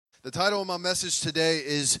The title of my message today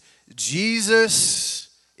is Jesus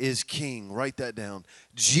is King. Write that down.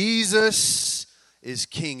 Jesus is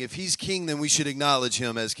King. If he's King, then we should acknowledge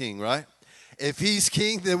him as King, right? If he's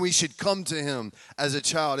King, then we should come to him as a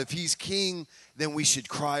child. If he's King, then we should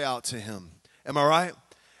cry out to him. Am I right?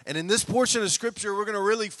 And in this portion of Scripture, we're going to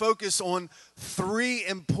really focus on three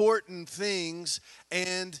important things.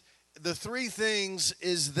 And the three things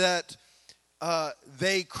is that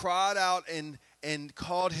they cried out and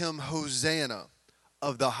called him Hosanna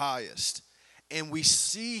of the highest. And we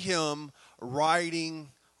see him riding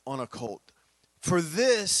on a colt. For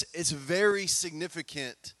this, it's very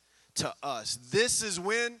significant to us. This is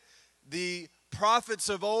when the prophets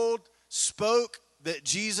of old spoke that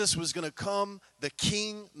Jesus was going to come, the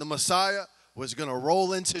King, the Messiah, was going to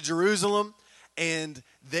roll into Jerusalem, and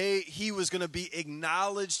he was going to be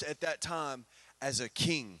acknowledged at that time as a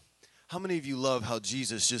king. How many of you love how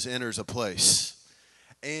Jesus just enters a place?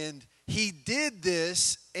 And he did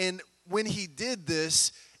this, and when he did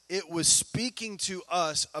this, it was speaking to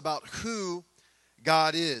us about who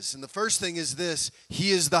God is. And the first thing is this: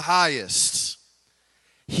 he is the highest.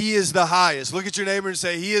 He is the highest. Look at your neighbor and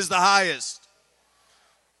say, he is the highest.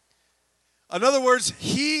 In other words,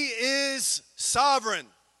 he is sovereign.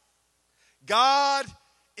 God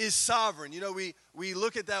is sovereign. You know, we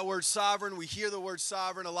look at that word sovereign, we hear the word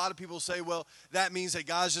sovereign. A lot of people say, well, that means that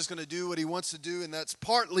God's just going to do what he wants to do, and that's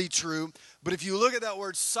partly true. But if you look at that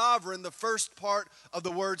word sovereign, the first part of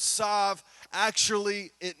the word sav,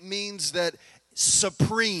 actually it means that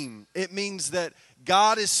supreme. It means that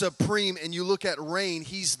God is supreme, and you look at reign,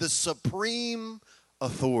 he's the supreme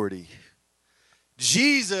authority.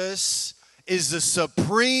 Jesus is the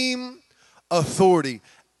supreme authority.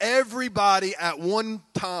 Everybody at one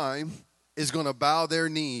time is going to bow their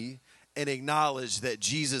knee and acknowledge that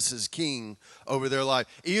Jesus is king over their life.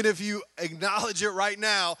 Even if you acknowledge it right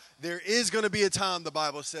now, there is going to be a time, the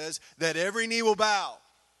Bible says, that every knee will bow.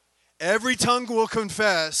 Every tongue will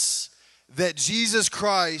confess that Jesus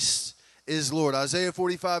Christ is Lord. Isaiah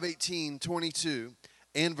 45:18-22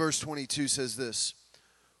 and verse 22 says this: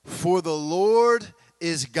 For the Lord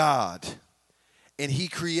is God, and he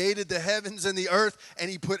created the heavens and the earth, and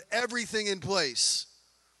he put everything in place.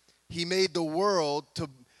 He made the world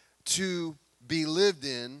to be lived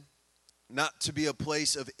in, not to be a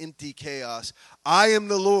place of empty chaos. I am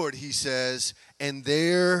the Lord, he says, and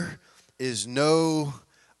there is no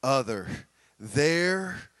other.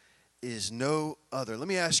 There is no other. Let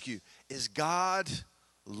me ask you, is God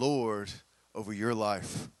Lord over your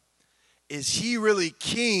life? Is he really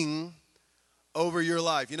king over your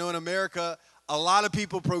life? You know, in America, a lot of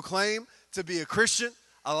people proclaim to be a Christian.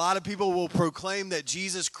 A lot of people will proclaim that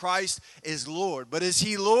Jesus Christ is Lord. But is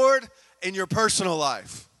he Lord in your personal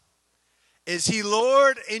life? Is he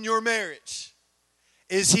Lord in your marriage?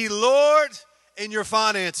 Is he Lord in your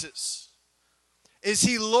finances? Is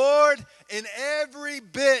he Lord in every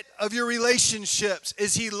bit of your relationships?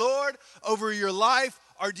 Is he Lord over your life?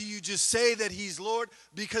 Or do you just say that he's Lord?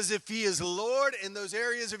 Because if he is Lord in those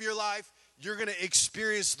areas of your life, you're going to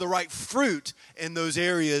experience the right fruit in those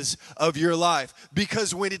areas of your life.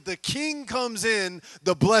 Because when the king comes in,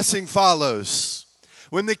 the blessing follows.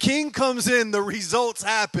 When the king comes in, the results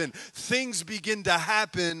happen. Things begin to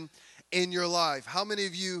happen in your life. How many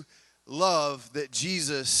of you love that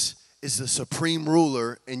Jesus is the supreme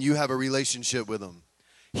ruler and you have a relationship with him?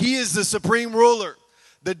 He is the supreme ruler.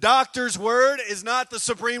 The doctor's word is not the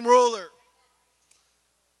supreme ruler.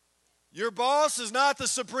 Your boss is not the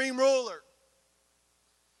supreme ruler.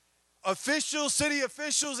 Officials, city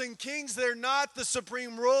officials, and kings, they're not the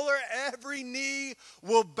supreme ruler. Every knee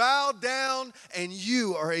will bow down, and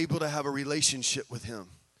you are able to have a relationship with him.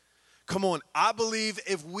 Come on, I believe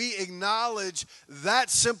if we acknowledge that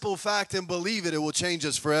simple fact and believe it, it will change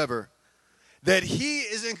us forever. That he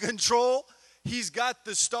is in control. He's got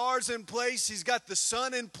the stars in place. He's got the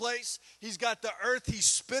sun in place. He's got the earth. He's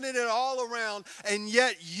spinning it all around, and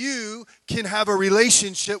yet you can have a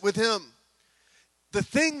relationship with him. The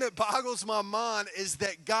thing that boggles my mind is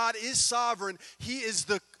that God is sovereign. He is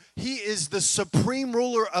the supreme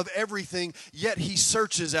ruler of everything, yet he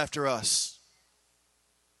searches after us.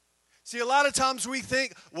 See, a lot of times we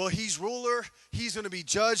think, well, he's ruler, he's going to be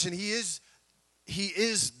judged, and he is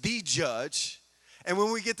the judge. And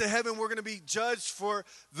when we get to heaven, we're going to be judged for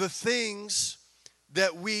the things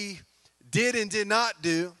that we did and did not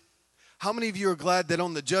do. How many of you are glad that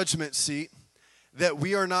on the judgment seat, that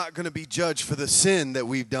we are not going to be judged for the sin that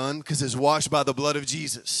we've done because it's washed by the blood of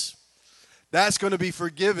Jesus? That's going to be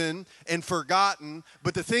forgiven and forgotten.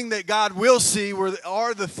 But the thing that God will see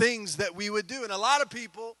are the things that we would do. And a lot of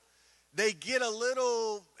people, they get a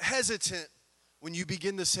little hesitant when you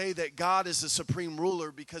begin to say that God is the supreme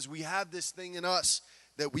ruler, because we have this thing in us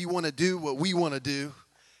that we want to do what we want to do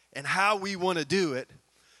and how we want to do it.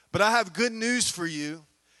 But I have good news for you,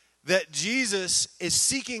 that Jesus is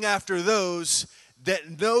seeking after those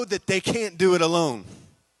that know that they can't do it alone.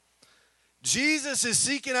 Jesus is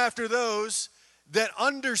seeking after those that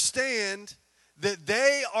understand that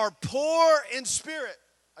they are poor in spirit.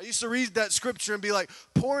 I used to read that scripture and be like,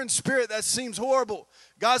 poor in spirit, that seems horrible.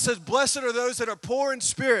 God says, blessed are those that are poor in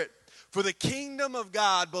spirit, for the kingdom of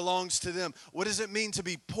God belongs to them. What does it mean to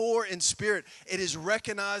be poor in spirit? It is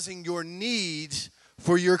recognizing your needs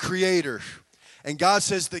for your Creator. And God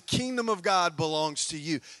says the kingdom of God belongs to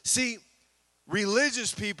you. See,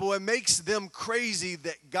 religious people, it makes them crazy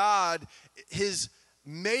that God, his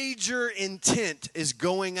major intent is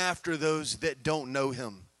going after those that don't know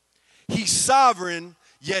him. He's sovereign,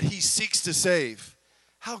 yet he seeks to save.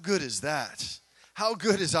 How good is that? How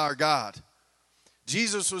good is our God?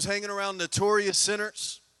 Jesus was hanging around notorious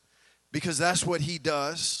sinners because that's what he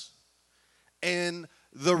does. And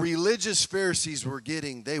the religious Pharisees were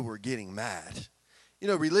getting mad. You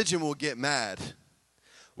know, religion will get mad.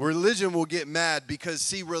 Religion will get mad because,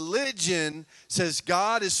 see, religion says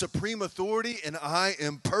God is supreme authority and I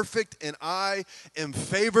am perfect and I am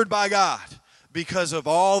favored by God because of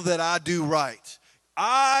all that I do right.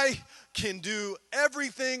 I can do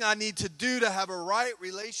everything I need to do to have a right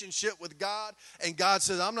relationship with God. And God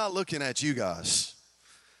says, I'm not looking at you guys.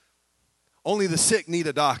 Only the sick need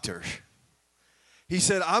a doctor. He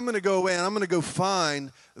said, I'm going to go away and I'm going to go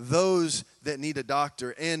find those that need a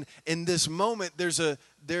doctor. And in this moment, there's a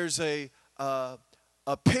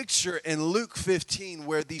picture in Luke 15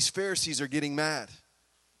 where these Pharisees are getting mad.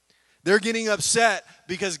 They're getting upset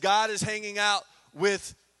because God is hanging out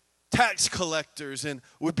with tax collectors and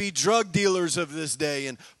would be drug dealers of this day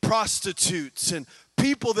and prostitutes and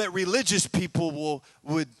people that religious people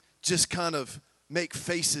would just kind of make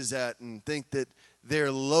faces at and think that they're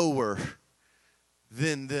lower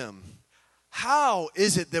than them. How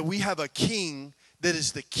is it that we have a king that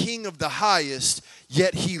is the king of the highest,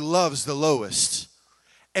 yet he loves the lowest?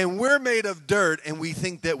 And we're made of dirt and we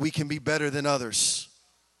think that we can be better than others.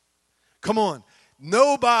 Come on.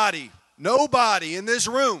 Nobody in this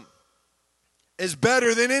room is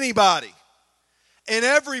better than anybody. And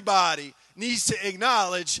everybody needs to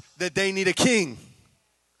acknowledge that they need a king.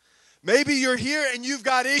 Maybe you're here and you've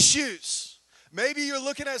got issues. Maybe you're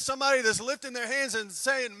looking at somebody that's lifting their hands and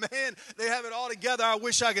saying, man, they have it all together. I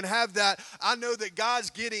wish I could have that. I know that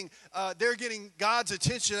they're getting God's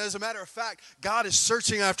attention. As a matter of fact, God is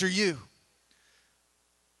searching after you.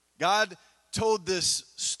 God told this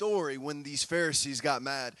story when these Pharisees got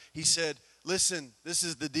mad. He said, listen, this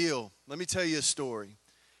is the deal. Let me tell you a story.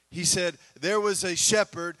 He said, there was a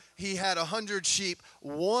shepherd. He had 100 sheep.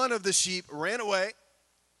 One of the sheep ran away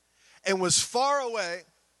and was far away.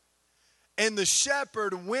 And the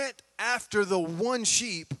shepherd went after the one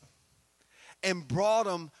sheep and brought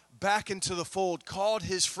him back into the fold, called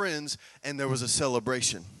his friends, and there was a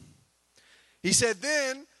celebration. He said,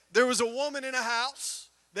 then there was a woman in a house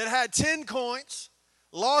that had 10 coins,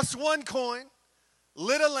 lost 1 coin,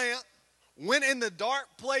 lit a lamp, went in the dark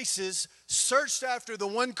places, searched after the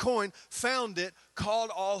 1 coin, found it, called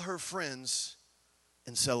all her friends,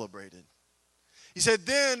 and celebrated. He said,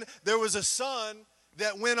 then there was a son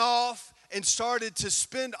that went off and started to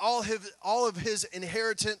spend all of his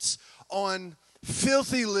inheritance on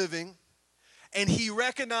filthy living. And he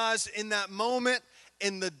recognized in that moment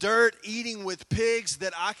in the dirt, eating with pigs,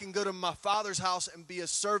 that I can go to my father's house and be a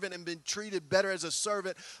servant and be treated better as a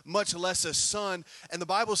servant, much less a son. And the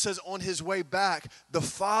Bible says on his way back, the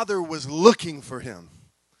father was looking for him.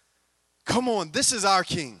 Come on, this is our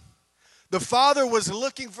king. The father was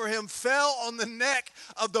looking for him, fell on the neck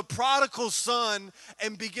of the prodigal son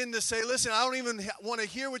and began to say, listen, I don't even want to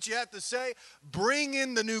hear what you have to say. Bring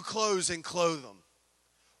in the new clothes and clothe them.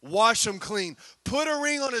 Wash them clean. Put a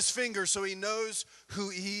ring on his finger so he knows who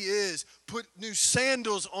he is. Put new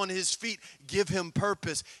sandals on his feet. Give him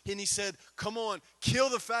purpose. And he said, come on, kill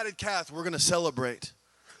the fatted calf. We're going to celebrate.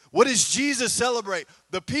 What does Jesus celebrate?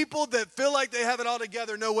 The people that feel like they have it all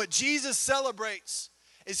together know what Jesus celebrates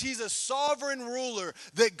is he's a sovereign ruler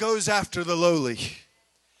that goes after the lowly.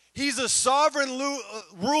 He's a sovereign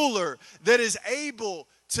ruler that is able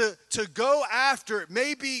to go after it.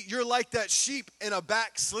 Maybe you're like that sheep in a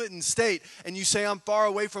backslidden state and you say, I'm far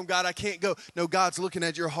away from God, I can't go. No, God's looking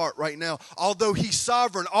at your heart right now. Although he's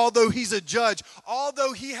sovereign, although he's a judge,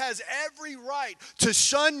 although he has every right to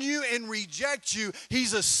shun you and reject you,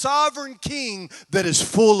 he's a sovereign king that is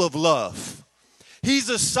full of love. He's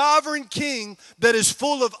a sovereign king that is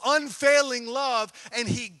full of unfailing love, and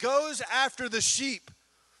he goes after the sheep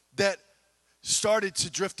that started to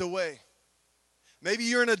drift away. Maybe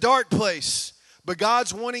you're in a dark place, but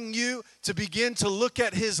God's wanting you to begin to look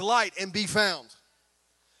at his light and be found.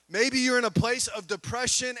 Maybe you're in a place of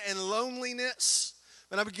depression and loneliness.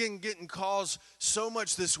 And I've been getting calls so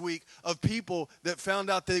much this week of people that found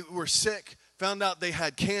out they were sick, found out they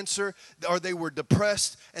had cancer, or they were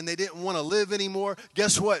depressed and they didn't want to live anymore.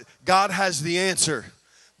 Guess what? God has the answer.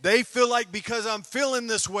 They feel like because I'm feeling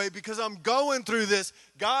this way, because I'm going through this,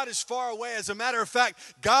 God is far away. As a matter of fact,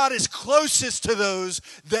 God is closest to those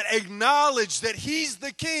that acknowledge that he's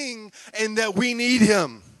the king and that we need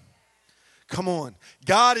him. Come on.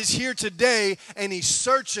 God is here today and he's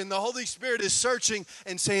searching. The Holy Spirit is searching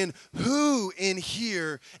and saying, who in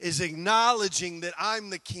here is acknowledging that I'm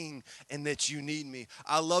the king and that you need me?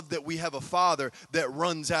 I love that we have a Father that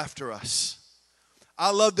runs after us.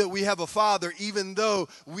 I love that we have a Father, even though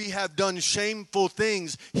we have done shameful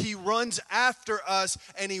things, he runs after us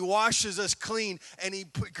and he washes us clean and he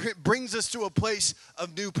brings us to a place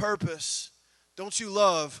of new purpose. Don't you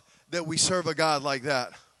love that we serve a God like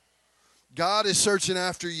that? God is searching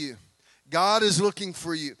after you. God is looking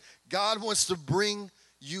for you. God wants to bring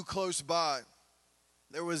you close by.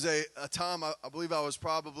 There was a time, I believe I was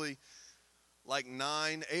probably like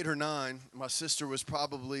 8 or 9. My sister was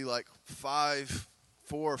probably like 4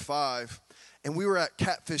 or 5. And we were at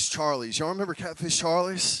Catfish Charlie's. Y'all remember Catfish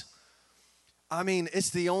Charlie's? I mean,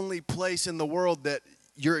 it's the only place in the world that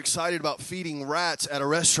you're excited about feeding rats at a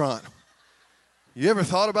restaurant. You ever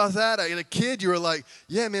thought about that? As a kid, you were like,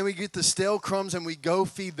 yeah, man, we get the stale crumbs and we go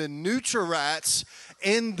feed the Nutri-Rats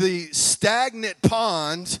in the stagnant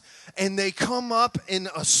pond, and they come up in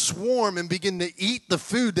a swarm and begin to eat the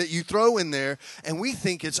food that you throw in there, and we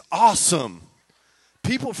think it's awesome.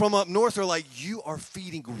 People from up north are like, you are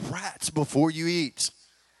feeding rats before you eat.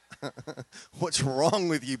 What's wrong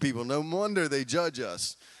with you people? No wonder they judge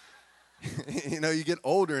us. You know, you get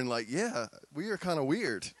older and like, yeah, we are kind of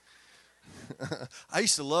weird. I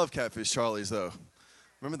used to love Catfish Charlie's, though.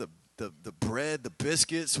 Remember the bread, the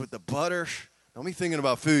biscuits with the butter? Don't be thinking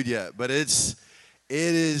about food yet, but it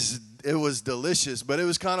was delicious. But it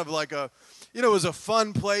was kind of like it was a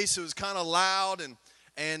fun place. It was kind of loud,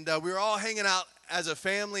 and we were all hanging out as a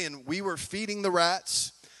family, and we were feeding the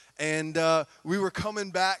rats, and we were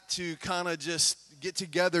coming back to kind of just get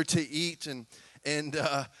together to eat, and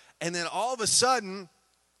then all of a sudden,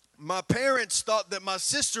 my parents thought that my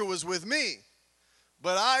sister was with me,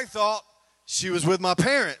 but I thought she was with my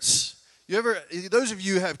parents. Those of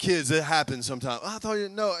you who have kids, that happens sometimes. I thought,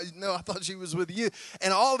 I thought she was with you.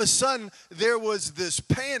 And all of a sudden, there was this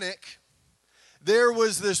panic. There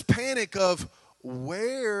was this panic of,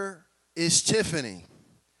 where is Tiffany?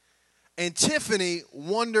 And Tiffany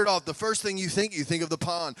wandered off. The first thing you think of the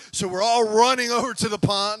pond. So we're all running over to the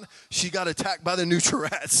pond. She got attacked by the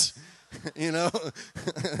Nutri-Rats. You know,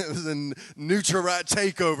 it was a Nutri-Rat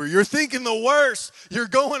takeover. You're thinking the worst. You're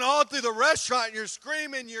going all through the restaurant. You're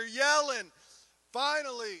screaming. You're yelling.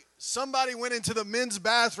 Finally, somebody went into the men's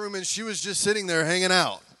bathroom, and she was just sitting there hanging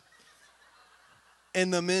out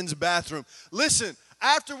in the men's bathroom. Listen,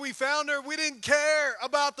 after we found her, we didn't care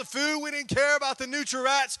about the food. We didn't care about the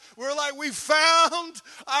Nutri-Rats. We're like, we found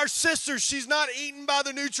our sister. She's not eaten by the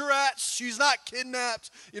Nutri-Rats. She's not kidnapped.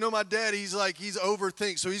 You know, my dad, he's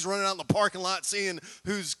overthinks. So he's running out in the parking lot seeing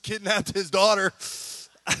who's kidnapped his daughter.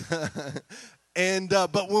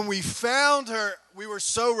 But when we found her, we were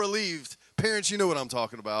so relieved. Parents, you know what I'm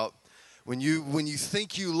talking about. When you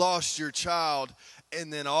think you lost your child,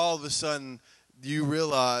 and then all of a sudden you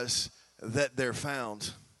realize that they're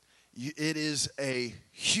found. It is a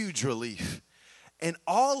huge relief. And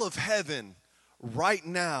all of heaven right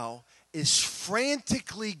now is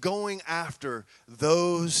frantically going after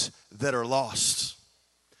those that are lost.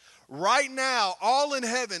 Right now, all in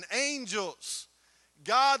heaven, angels,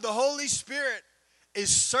 God, the Holy Spirit,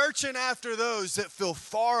 is searching after those that feel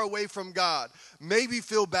far away from God, maybe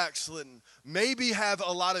feel backslidden, maybe have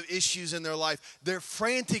a lot of issues in their life. They're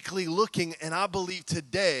frantically looking, and I believe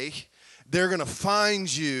today they're going to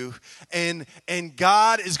find you, and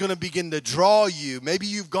God is going to begin to draw you. Maybe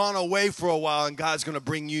you've gone away for a while, and God's going to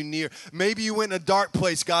bring you near. Maybe you went in a dark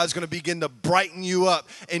place. God's going to begin to brighten you up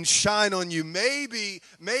and shine on you. Maybe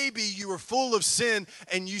you were full of sin,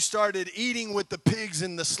 and you started eating with the pigs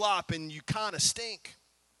and the slop, and you kind of stink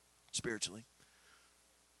spiritually.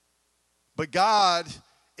 But God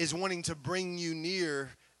is wanting to bring you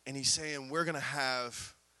near, and he's saying, we're going to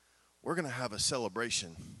have a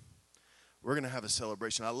celebration. We're going to have a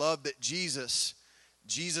celebration. I love that Jesus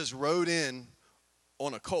rode in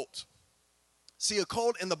on a colt. See, a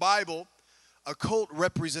colt in the Bible, a colt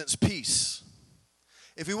represents peace.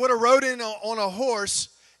 If he would have rode in on a horse,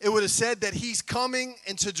 it would have said that he's coming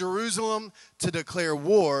into Jerusalem to declare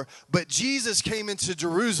war, but Jesus came into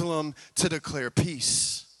Jerusalem to declare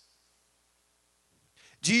peace.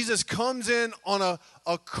 Jesus comes in on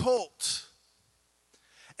a colt.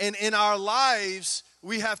 And in our lives,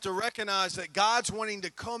 we have to recognize that God's wanting to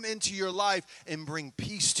come into your life and bring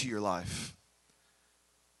peace to your life.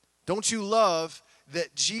 Don't you love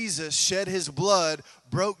that Jesus shed his blood,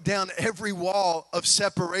 broke down every wall of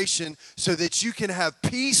separation so that you can have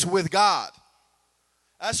peace with God?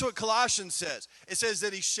 That's what Colossians says. It says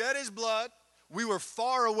that he shed his blood, we were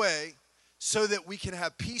far away, so that we can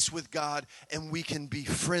have peace with God and we can be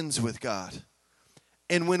friends with God.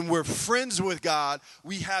 And when we're friends with God,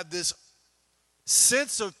 we have this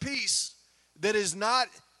sense of peace that is not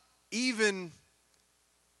even,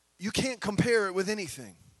 you can't compare it with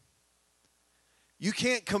anything. You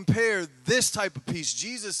can't compare this type of peace.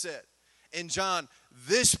 Jesus said in John,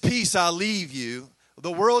 this peace I leave you.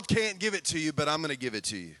 The world can't give it to you, but I'm going to give it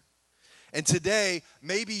to you. And today,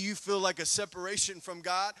 maybe you feel like a separation from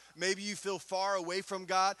God. Maybe you feel far away from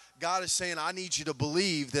God. God is saying, I need you to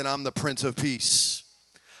believe that I'm the Prince of Peace.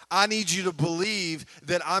 I need you to believe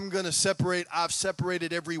that I'm going to separate, I've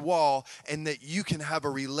separated every wall, and that you can have a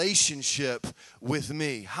relationship with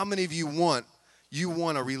me. How many of you want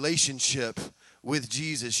a relationship with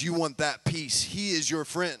Jesus? You want that peace. He is your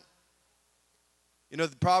friend. You know,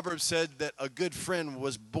 the Proverbs said that a good friend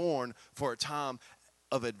was born for a time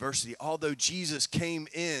of adversity. Although Jesus came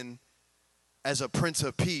in as a Prince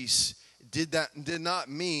of Peace, did not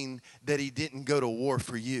mean that he didn't go to war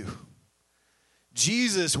for you.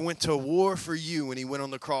 Jesus went to war for you when he went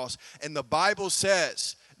on the cross. And the Bible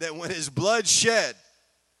says that when his blood shed,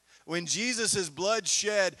 when Jesus' blood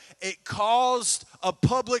shed, it caused a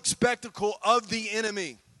public spectacle of the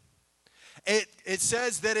enemy. It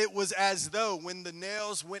says that it was as though when the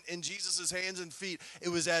nails went in Jesus' hands and feet, it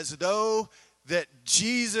was as though that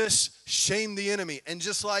Jesus shamed the enemy. And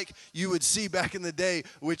just like you would see back in the day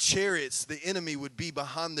with chariots, the enemy would be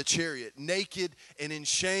behind the chariot, naked and in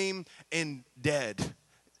shame and dead.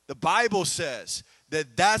 The Bible says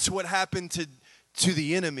that that's what happened to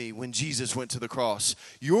the enemy when Jesus went to the cross.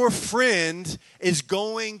 Your friend is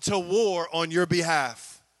going to war on your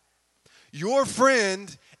behalf. Your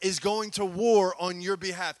friend is going to war on your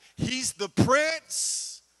behalf. He's the Prince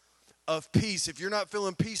of Peace. If you're not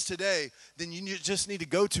feeling peace today, then you just need to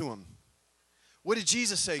go to him. What did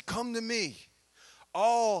Jesus say? Come to me,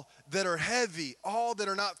 all that are heavy, all that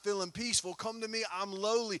are not feeling peaceful. Come to me. I'm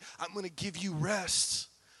lowly. I'm going to give you rest.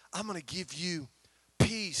 I'm going to give you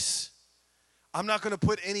peace. I'm not going to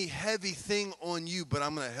put any heavy thing on you, but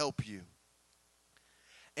I'm going to help you.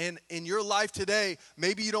 And in your life today,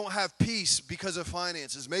 maybe you don't have peace because of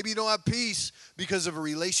finances. Maybe you don't have peace because of a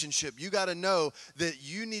relationship. You got to know that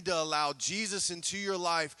you need to allow Jesus into your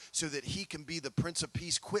life so that he can be the Prince of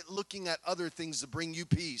Peace. Quit looking at other things to bring you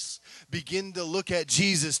peace. Begin to look at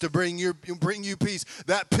Jesus to bring you peace.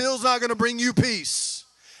 That pill's not going to bring you peace.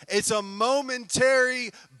 It's a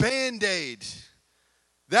momentary Band-Aid.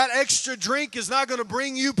 That extra drink is not going to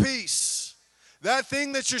bring you peace. That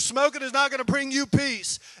thing that you're smoking is not going to bring you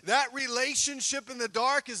peace. That relationship in the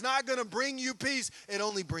dark is not going to bring you peace. It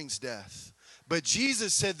only brings death. But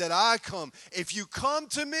Jesus said that I come. If you come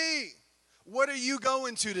to me, what are you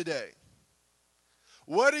going to today?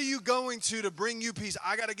 What are you going to bring you peace?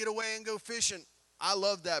 I got to get away and go fishing. I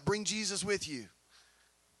love that. Bring Jesus with you.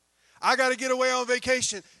 I got to get away on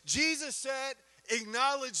vacation. Jesus said,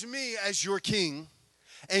 acknowledge me as your king.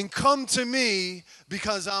 And come to me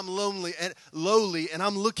because I'm lowly and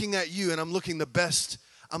I'm looking at you and I'm looking at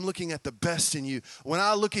the best in you. When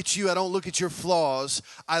I look at you, I don't look at your flaws.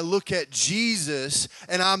 I look at Jesus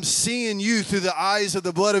and I'm seeing you through the eyes of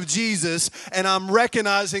the blood of Jesus, and I'm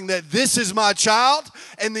recognizing that this is my child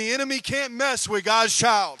and the enemy can't mess with God's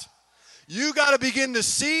child. You got to begin to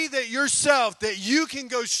see that yourself, that you can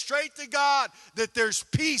go straight to God, that there's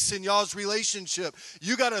peace in y'all's relationship.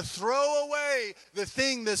 You got to throw away the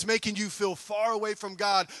thing that's making you feel far away from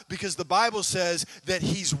God, because the Bible says that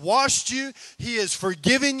he's washed you, he has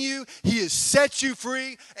forgiven you, he has set you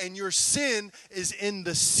free, and your sin is in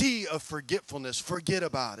the sea of forgetfulness. Forget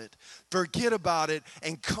about it. Forget about it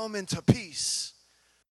and come into peace.